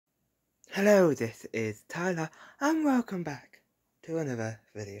Hello, this is Tyler, and welcome back to another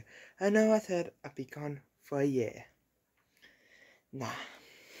video. I know I said I'd be gone for a year. Nah,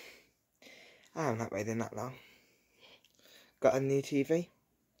 I'm not waiting that long. Got a new TV.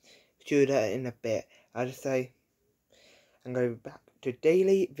 Do that in a bit. I'll just say I'm going back to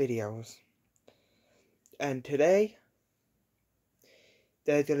daily videos. And today,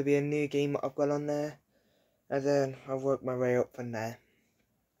 there's going to be a new game that I've got on there. And then I'll work my way up from there.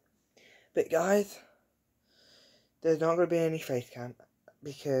 But guys, there's not going to be any face cam.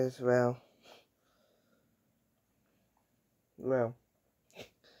 Because, well, the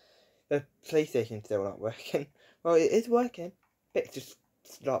PlayStation's still not working. Well, it is working. It just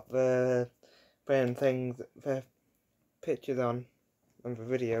stopped playing things, the pictures on the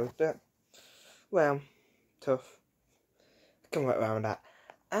videos, but, well, tough. Can work around that.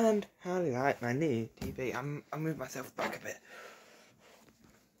 And how do you like my new TV? I'll move myself back a bit.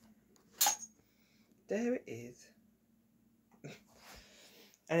 There it is.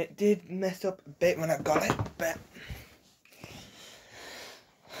 And it did mess up a bit when I got it, but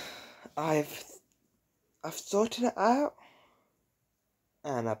I've sorted it out,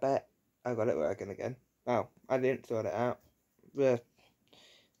 and I bet I got it working again. Oh, I didn't sort it out. The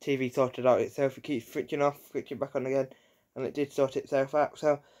TV sorted out itself. It keeps switching off, switching back on again, and it did sort itself out.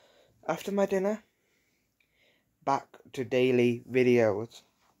 So, after my dinner, back to daily videos,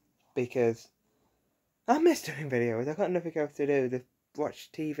 because I miss doing videos. I got nothing else to do. Just watch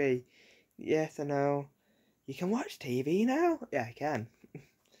TV. Yes, I know. You can watch TV now? Yeah, I can.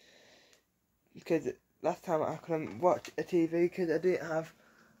 Because last time I couldn't watch a TV because I didn't have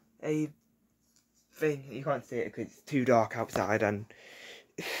a thing. You can't see it because it's too dark outside, and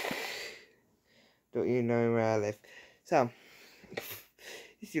don't you know where I live? So,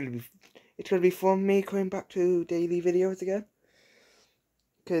 it's gonna be fun me coming back to daily videos again.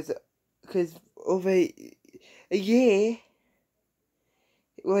 Because over a year,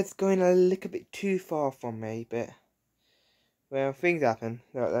 it was going a little bit too far from me, but, well, things happen,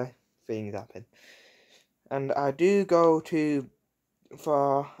 don't they? Things happen. And I do go too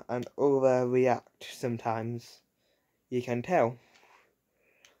far and overreact sometimes. You can tell.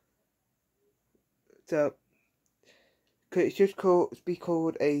 So, it should be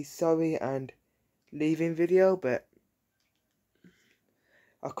called a sorry and leaving video, but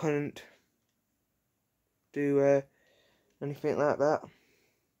I couldn't do anything like that.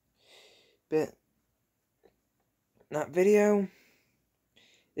 But that video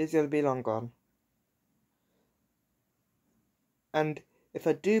is going to be long gone. And if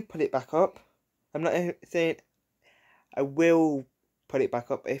I do put it back up, I'm not saying I will put it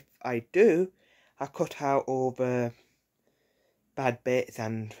back up. If I do, I cut out all the bad bits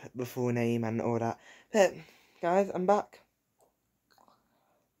and the full name and all that. But, guys, I'm back.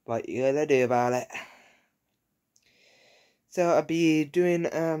 What you gonna do about it? So I'll be doing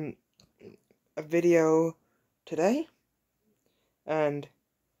a video today, and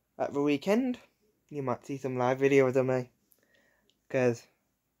at the weekend you might see some live videos of me, because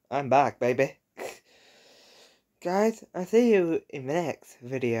I'm back, baby. Guys, I'll see you in the next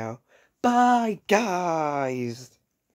video. Bye, guys!